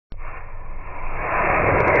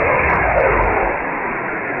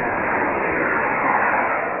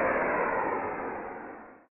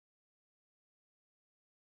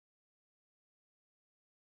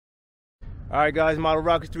Alright guys, Model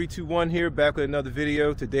Rockets 321 here, back with another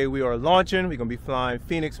video. Today we are launching. We're going to be flying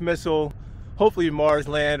Phoenix missile, hopefully Mars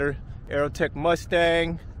lander, Aerotech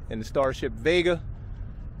Mustang, and the Starship Vega.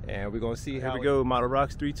 And we're going to see how we go. Model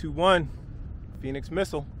Rockets 321, Phoenix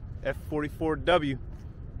missile, F-44W.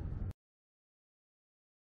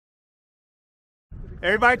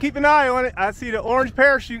 Everybody keep an eye on it. I see the orange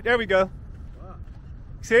parachute. There we go.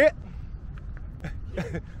 See it?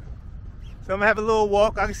 So I'm gonna have a little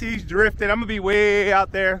walk. I can see he's drifting. I'm gonna be way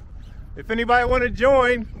out there. If anybody want to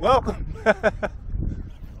join, welcome.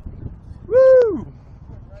 Woo!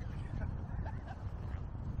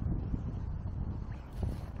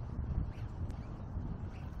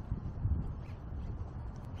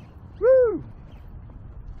 Woo!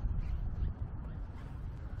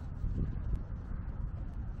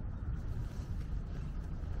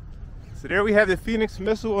 So there we have the Phoenix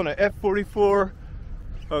missile on an F-44.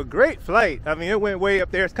 A great flight. I mean, it went way up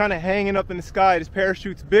there. It's kind of hanging up in the sky. This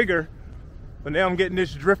parachute's bigger, but now I'm getting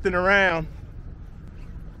this drifting around.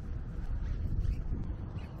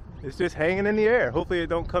 It's just hanging in the air. Hopefully it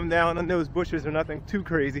don't come down on those bushes or nothing too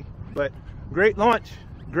crazy. But great launch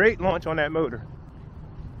on that motor.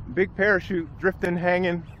 Big parachute, drifting,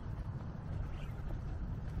 hanging.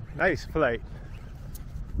 Nice flight.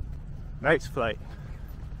 Nice flight.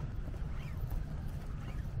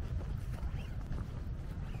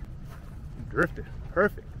 Drifted.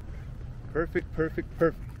 Perfect. Perfect, perfect,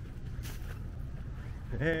 perfect.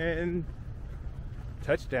 And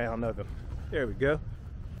touchdown of them. There we go.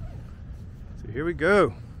 So here we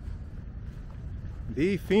go.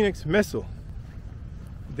 The Phoenix missile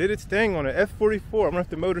did its thing on an F-44. I'm gonna have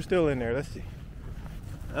the motor still in there. Let's see.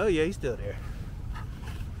 Oh yeah, he's still there.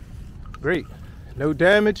 Great. No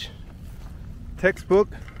damage. Textbook.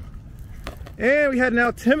 And we had an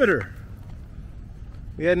altimeter.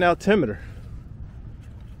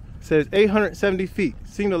 It says 870 feet.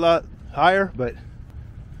 Seemed a lot higher, but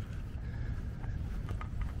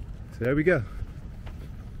so there we go.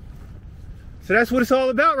 So that's what it's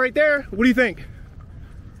all about right there. What do you think?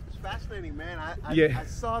 It's fascinating, man. Yeah. I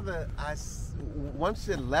saw once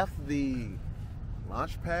it left the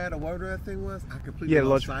launch pad or whatever that thing was, I completely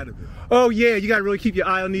lost sight of it. Oh yeah, you gotta really keep your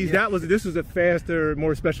eye on these. Yeah. This was a faster,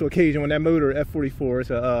 more special occasion when that motor F-44.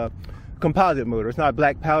 It's a composite motor. It's not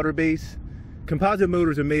black powder base. Composite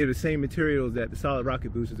motors are made of the same materials that the solid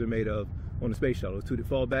rocket boosters are made of on the space shuttle. It's two that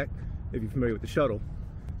fall back. If you're familiar with the shuttle,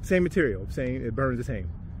 same material, it burns the same.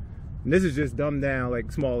 And this is just dumbed down, like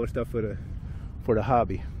smaller stuff for the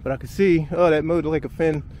hobby. But I could see, oh, that motor like a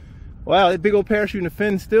fin. Wow, that big old parachute and the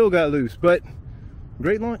fin still got loose. But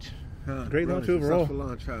great launch. Great launch overall. Successful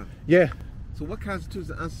launch, huh? Yeah. So what constitutes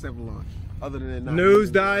an unsuccessful launch? Other than that,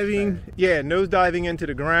 nose diving. Yeah, nose diving into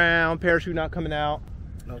the ground, parachute not coming out.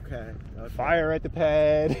 Okay. Fire at the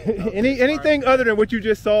pad. Anything other than what you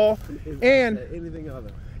just saw. And anything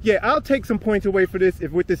other. Yeah, I'll take some points away for this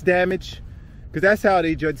with this damage, because that's how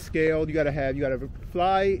they judge scale. You gotta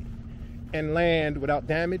fly and land without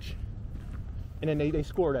damage, and then they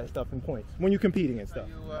score that stuff in points when you're competing and stuff.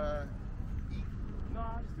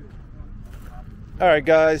 All right,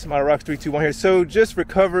 guys, Model Rockets 321 here. So just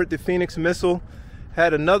recovered the Phoenix missile.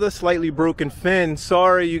 Had another slightly broken fin.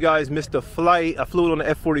 Sorry you guys missed the flight. I flew it on the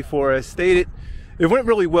F-44 as stated. It went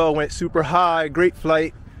really well, went super high, great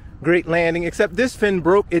flight, great landing, except this fin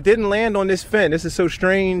broke. It didn't land on this fin. This is so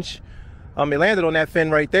strange. It landed on that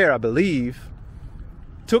fin right there, I believe.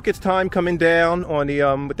 Took its time coming down on the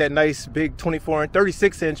with that nice big 24 and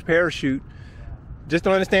 36-inch parachute. Just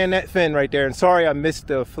don't understand that fin right there. And sorry I missed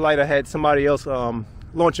the flight. I had somebody else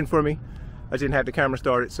launching for me. I didn't have the camera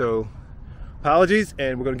started, so apologies.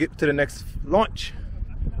 And we're gonna get to the next launch.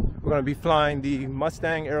 We're gonna be flying the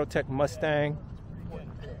Mustang, Aerotech Mustang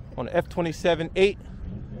on the F-27-8.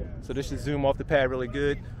 So this should zoom off the pad really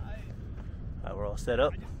good. All right, we're all set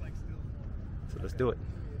up. So let's do it.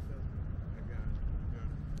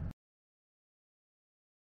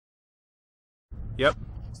 Yep.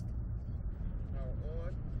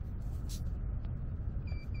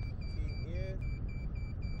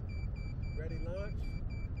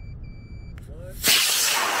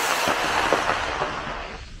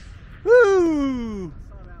 Woo!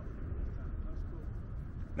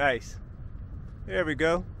 Nice. There we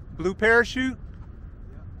go. Blue parachute.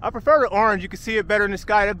 I prefer the orange. You can see it better in the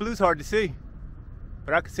sky. That blue's hard to see,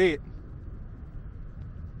 but I can see it.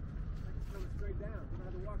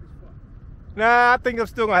 Nah, I think I'm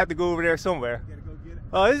still gonna have to go over there somewhere.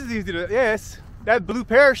 Oh, this is easy to. Yes, that blue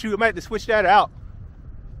parachute. I might have to switch that out.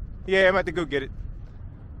 Yeah, I might have to go get it.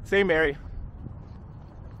 Same area.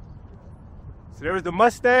 So there was the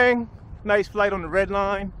Mustang. Nice flight on the red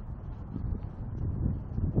line.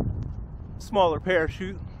 smaller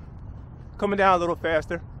parachute. Coming down a little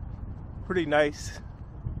faster. Pretty nice.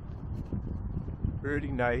 Pretty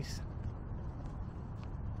nice.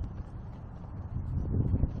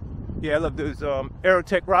 Yeah, I love those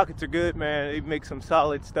Aerotech rockets are good, man. They make some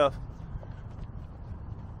solid stuff.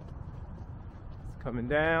 It's coming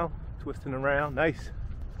down, twisting around. Nice.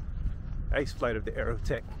 Nice flight of the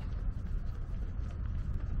Aerotech.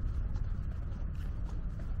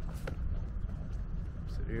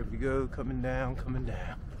 So there we go, coming down, coming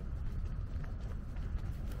down.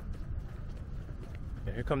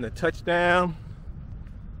 And here come the touchdown.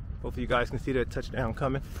 Hopefully you guys can see that touchdown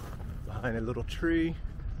coming behind a little tree.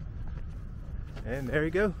 And there you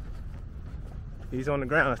go. He's on the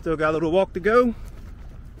ground. I still got a little walk to go.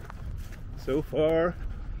 So far,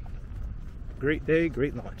 great day,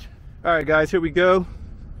 great launch. All right, guys, here we go.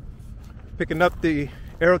 Picking up the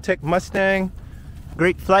Aerotech Mustang.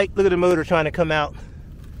 Great flight. Look at the motor trying to come out.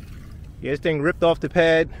 Yeah, this thing ripped off the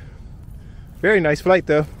pad. Very nice flight,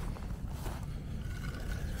 though.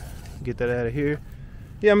 Get that out of here.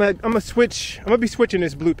 Yeah, I'm gonna be switching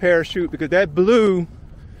this blue parachute because that blue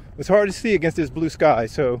was hard to see against this blue sky.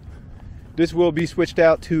 So this will be switched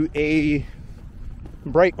out to a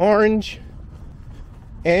bright orange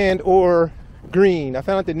and or green. I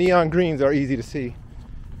found out the neon greens are easy to see,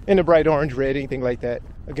 and the bright orange, red, anything like that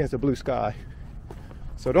against a blue sky.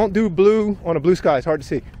 So don't do blue on a blue sky, it's hard to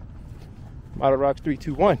see. Model Rocks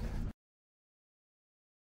 321.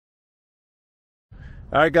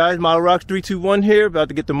 All right, guys, Model Rocks 321 here, about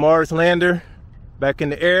to get the Mars lander back in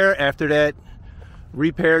the air after that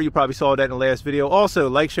repair. You probably saw that in the last video. Also,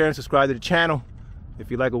 like, share, and subscribe to the channel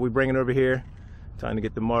if you like what we're bringing over here. Time to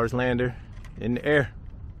get the Mars lander in the air.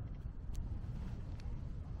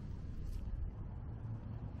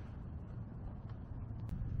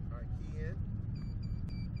 All right, key in.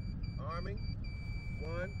 Arming.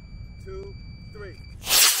 1, 2, 3.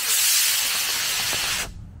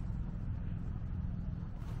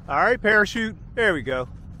 All right, parachute. There we go.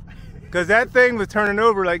 Because that thing was turning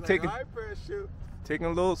over like taking a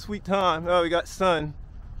little sweet time. Oh, we got sun.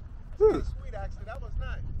 Sweet, actually. That was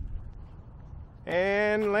nice.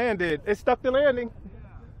 And landed. It stuck the landing.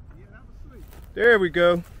 Yeah, that was sweet. There we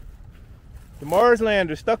go. The Mars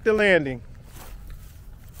lander stuck the landing.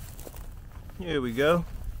 Here we go.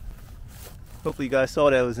 Hopefully you guys saw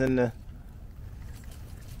that was in the...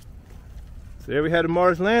 So there we had the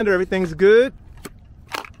Mars lander. Everything's good.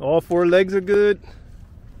 All 4 legs are good.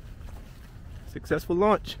 Successful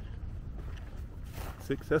launch.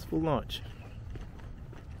 Successful launch.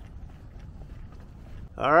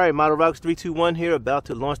 All right, Model Rocks 321 here, about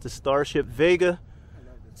to launch the Starship Vega.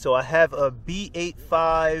 So I have a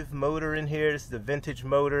B8-5 motor in here. This is a vintage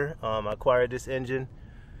motor. I acquired this engine,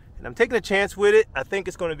 and I'm taking a chance with it. I think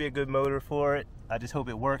it's going to be a good motor for it. I just hope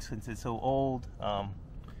it works since it's so old.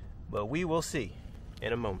 But we will see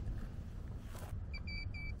in a moment.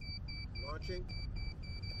 Launching.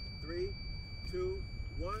 3, 2,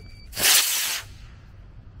 1.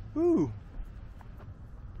 Ooh.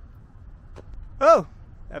 Oh,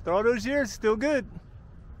 after all those years, still good.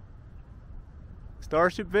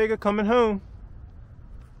 Starship Vega coming home.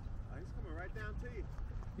 He's coming right down to you.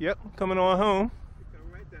 Yep, coming on home. He's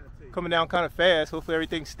coming right down to you. Coming down kind of fast. Hopefully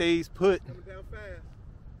everything stays put. Coming down fast.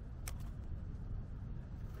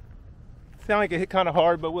 Sound like it hit kind of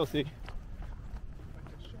hard, but we'll see.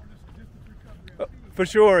 For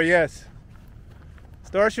sure, yes.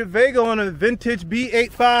 Starship Vega on a vintage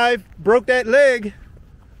B8-5 broke that leg.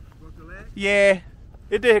 Broke the leg? Yeah,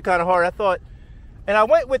 it did hit kind of hard, I thought. And I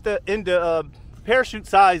went with the parachute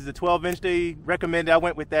size, the 12-inch they recommended. I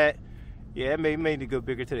went with that. Yeah, it made it go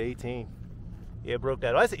bigger to the 18. Yeah, it broke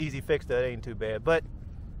that. Oh, that's an easy fix, though. That ain't too bad. But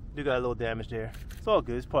do got a little damage there. It's all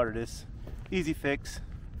good. It's part of this. Easy fix.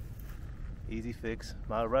 Easy fix.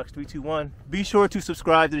 Model Rocks 321. Be sure to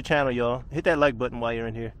subscribe to the channel, y'all. Hit that like button while you're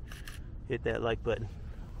in here. Hit that like button.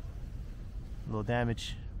 A little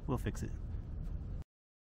damage. We'll fix it.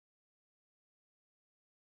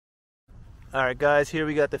 Alright, guys. Here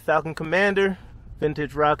we got the Falcon Commander.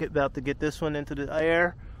 Vintage rocket. About to get this one into the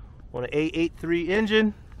air on an A83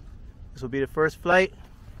 engine. This will be the first flight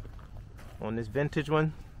on this vintage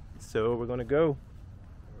one. So we're going to go.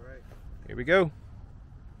 Alright. Here we go.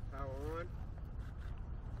 Power on.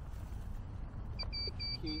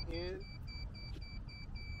 Key in.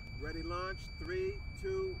 Ready launch. 3,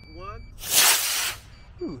 2, 1.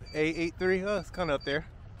 Ooh, A83. Oh, it's kind of up there.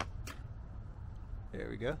 There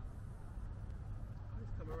we go. He's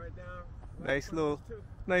coming right down.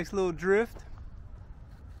 Nice little drift.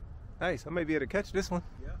 Nice. I may be able to catch this one.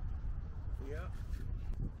 Yep. Yep.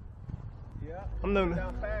 Yep. I'm Coming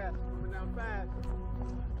down fast. Coming down fast.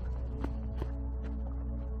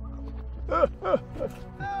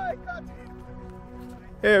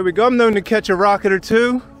 There we go. I'm known to catch a rocket or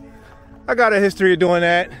two. I got a history of doing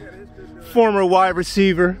that. Former wide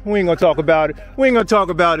receiver. We ain't gonna talk about it. We ain't gonna talk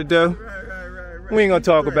about it though. We ain't gonna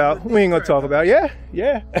talk about. We ain't gonna talk about. Yeah,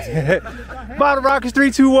 yeah. Model Rockets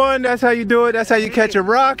 321. That's how you do it. That's how you catch a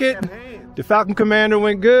rocket. The Falcon Commander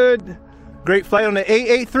went good. Great flight on the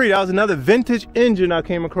 883. That was another vintage engine I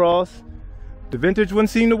came across. The vintage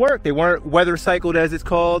ones seemed to work. They weren't weather cycled, as it's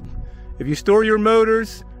called. If you store your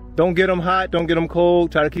motors, don't get them hot, don't get them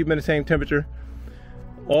cold. Try to keep them in the same temperature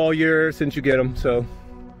all year since you get them. So,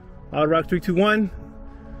 Model Rockets 321.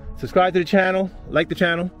 Subscribe to the channel, like the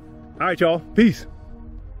channel. All right, y'all. Peace.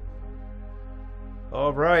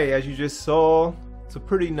 All right, as you just saw, it's a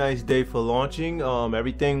pretty nice day for launching.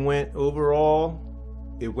 Everything went overall.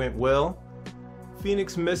 It went well.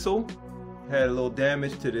 Phoenix missile had a little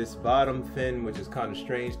damage to this bottom fin, which is kind of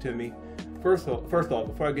strange to me. First off,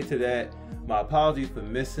 before I get to that, my apologies for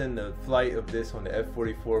missing the flight of this on the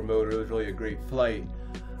F44 motor. It was really a great flight.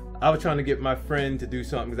 I was trying to get my friend to do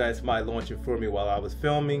something because I had somebody launching for me while I was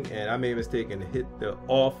filming, and I made a mistake and hit the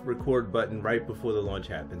off record button right before the launch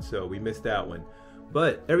happened, so we missed that one.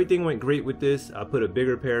 But everything went great with this. I put a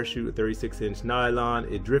bigger parachute, a 36-inch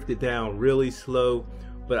nylon. It drifted down really slow,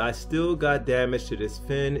 but I still got damage to this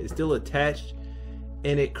fin. It's still attached,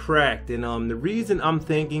 and it cracked. And the reason I'm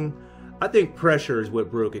thinking, I think pressure is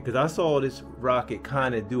what broke it, because I saw this rocket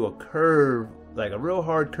kind of do a curve, like a real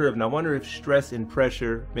hard curve, and I wonder if stress and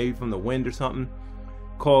pressure, maybe from the wind or something,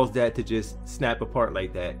 caused that to just snap apart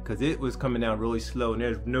like that, because it was coming down really slow, and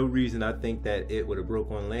there's no reason I think that it would have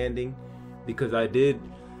broke on landing, because I did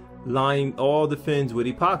line all the fins with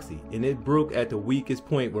epoxy, and it broke at the weakest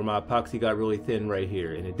point where my epoxy got really thin right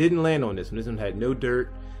here, and it didn't land on this one. This one had no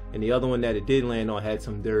dirt, and the other one that it did land on had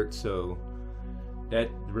some dirt, so that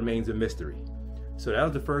remains a mystery. So that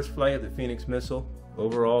was the first flight of the Phoenix missile.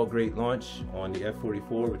 Overall, great launch on the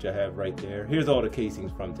F44, which I have right there. Here's all the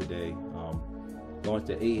casings from today. Launched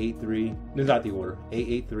at 883, this is not the order,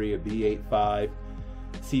 883, a B8-5,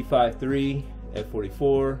 C53,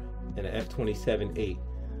 F44, and an F27-8.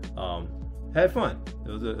 Had fun. It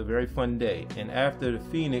was a very fun day. And after the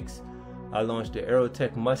Phoenix, I launched the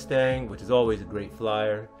Aerotech Mustang, which is always a great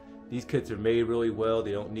flyer. These kits are made really well.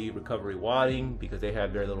 They don't need recovery wadding because they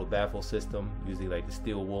have their little baffle system, usually like the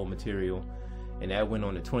steel wool material. And that went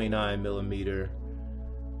on the 29mm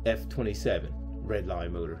F27 red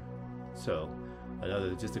line motor. So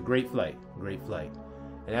just a great flight, great flight.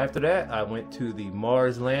 And after that, I went to the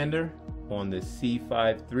Mars lander on the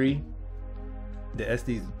C53. The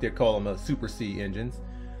Estes, they call them Super C engines.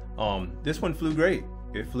 This one flew great.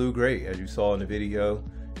 It flew great, as you saw in the video.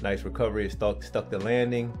 Nice recovery. It stuck the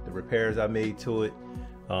landing. The repairs I made to it,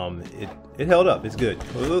 it held up. It's good.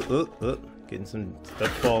 Getting some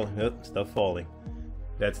stuff falling.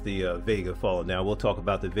 That's the Vega falling. Now we'll talk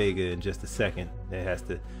about the Vega in just a second. We're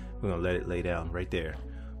gonna let it lay down right there.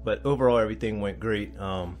 But overall, everything went great.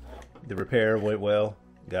 The repair went well.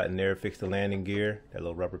 Got in there, fixed the landing gear, that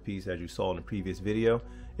little rubber piece as you saw in the previous video.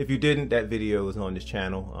 If you didn't, that video is on this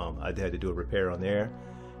channel. I had to do a repair on there.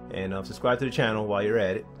 And subscribe to the channel while you're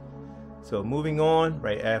at it. So moving on,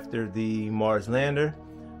 right after the Mars lander,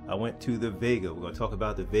 I went to the Vega. We're going to talk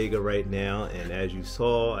about the Vega right now. And as you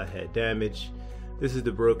saw, I had damage. This is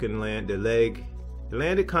the broken the leg. It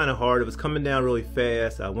landed kind of hard. It was coming down really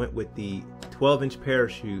fast. I went with the 12-inch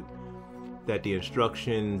parachute that the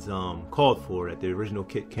instructions called for, that the original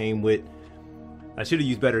kit came with. I should have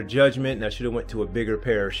used better judgment, and I should have went to a bigger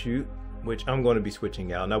parachute, which I'm going to be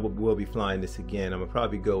switching out, and I will be flying this again. I'm going to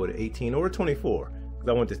probably go with an 18 or a 24, because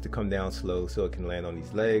I want this to come down slow so it can land on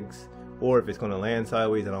these legs, or if it's going to land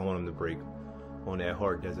sideways, I don't want them to break on that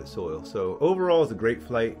hard desert soil. So overall, it's a great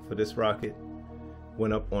flight for this rocket.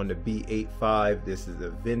 Went up on the B8-5. This is a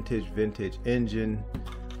vintage engine.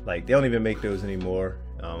 Like, they don't even make those anymore.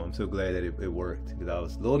 I'm so glad that it worked, because I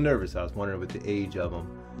was a little nervous. I was wondering with the age of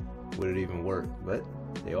them, would it even work? But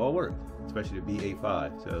they all work, especially the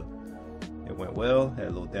B8-5. So it went well. Had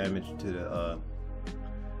a little damage to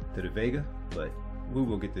the Vega, but we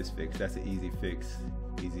will get this fixed. That's an easy fix.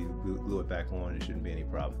 Easy to glue it back on. It shouldn't be any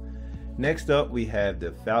problem. Next up, we have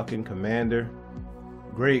the Falcon Commander.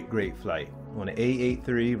 Great flight on an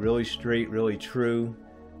A83. Really straight, really true.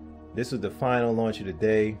 This was the final launch of the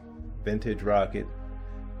day. Vintage rocket.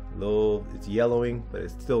 It's yellowing, but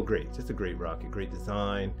it's still great. It's just a great rocket. Great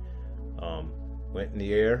design. Went in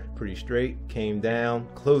the air pretty straight, came down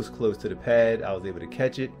close to the pad. I was able to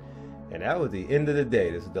catch it, and that was the end of the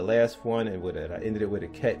day. This is the last one, and I ended it with a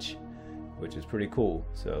catch, which is pretty cool.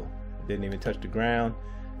 So didn't even touch the ground,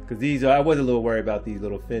 because I was a little worried about these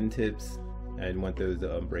little fin tips. I didn't want those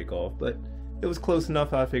to break off, but it was close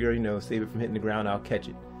enough. I figure, you know, save it from hitting the ground, I'll catch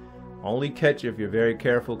it. Only catch it if you're very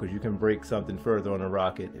careful, because you can break something further on a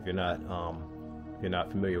rocket if you're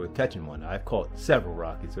not familiar with catching one. I've caught several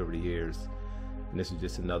rockets over the years, and this is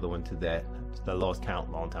just another one to that. I lost count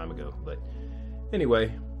a long time ago, but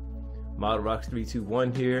anyway, Model Rockets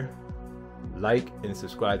 321 here. Like and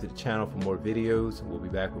subscribe to the channel for more videos. We'll be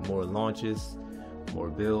back with more launches, more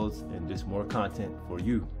builds, and just more content for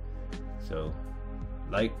you. So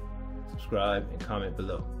like, subscribe, and comment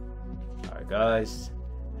below. All right, guys,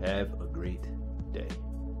 have a great day.